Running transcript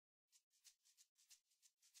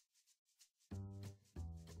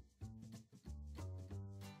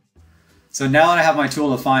So now that I have my tool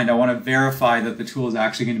defined, I want to verify that the tool is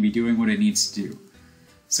actually going to be doing what it needs to do.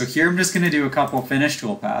 So here I'm just going to do a couple finish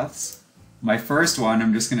toolpaths. My first one,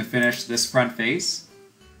 I'm just going to finish this front face.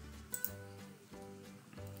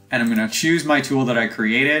 And I'm going to choose my tool that I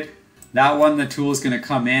created. That one, the tool is going to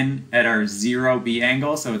come in at our 0B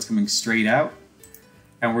angle, so it's coming straight out.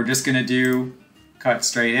 And we're just going to do cut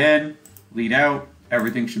straight in, lead out,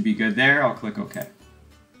 everything should be good there. I'll click OK.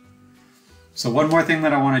 So one more thing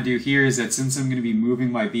that I want to do here is that since I'm going to be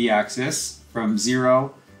moving my B axis from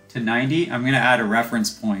 0 to 90, I'm going to add a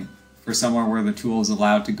reference point for somewhere where the tool is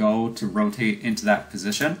allowed to go to rotate into that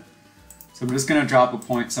position. So I'm just going to drop a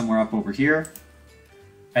point somewhere up over here.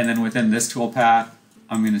 And then within this toolpath,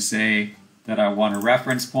 I'm going to say that I want a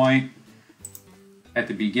reference point at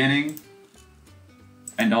the beginning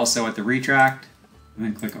and also at the retract, and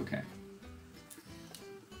then click OK.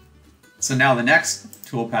 So now the next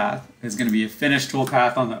toolpath is going to be a finish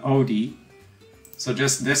toolpath on the OD. So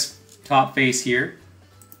just this top face here.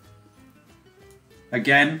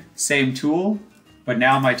 Again, same tool, but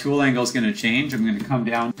now my tool angle is going to change. I'm going to come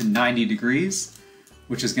down to 90 degrees,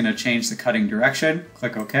 which is going to change the cutting direction.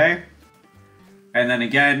 Click OK. And then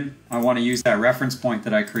again, I want to use that reference point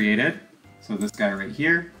that I created, so this guy right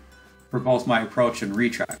here, for both my approach and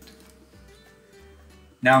retract.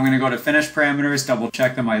 Now I'm going to go to finish parameters, double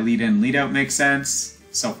check that my lead in, lead out makes sense.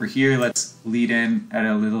 So for here, let's lead in at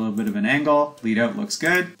a little bit of an angle, lead out looks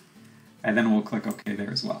good, and then we'll click OK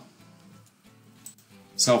there as well.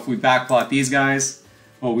 So if we backplot these guys,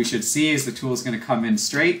 what we should see is the tool is going to come in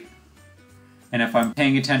straight. And if I'm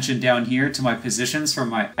paying attention down here to my positions for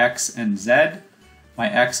my X and Z,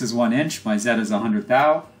 my X is 1 inch, my Z is 100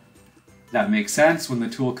 thou. That makes sense. When the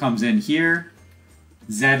tool comes in here,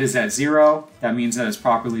 Z is at 0. That means that it's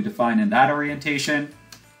properly defined in that orientation.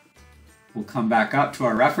 We'll come back up to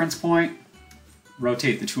our reference point,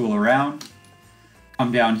 rotate the tool around,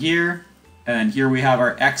 come down here, and here we have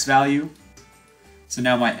our X value. So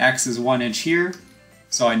now my X is 1 inch here,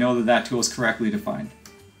 so I know that that tool is correctly defined.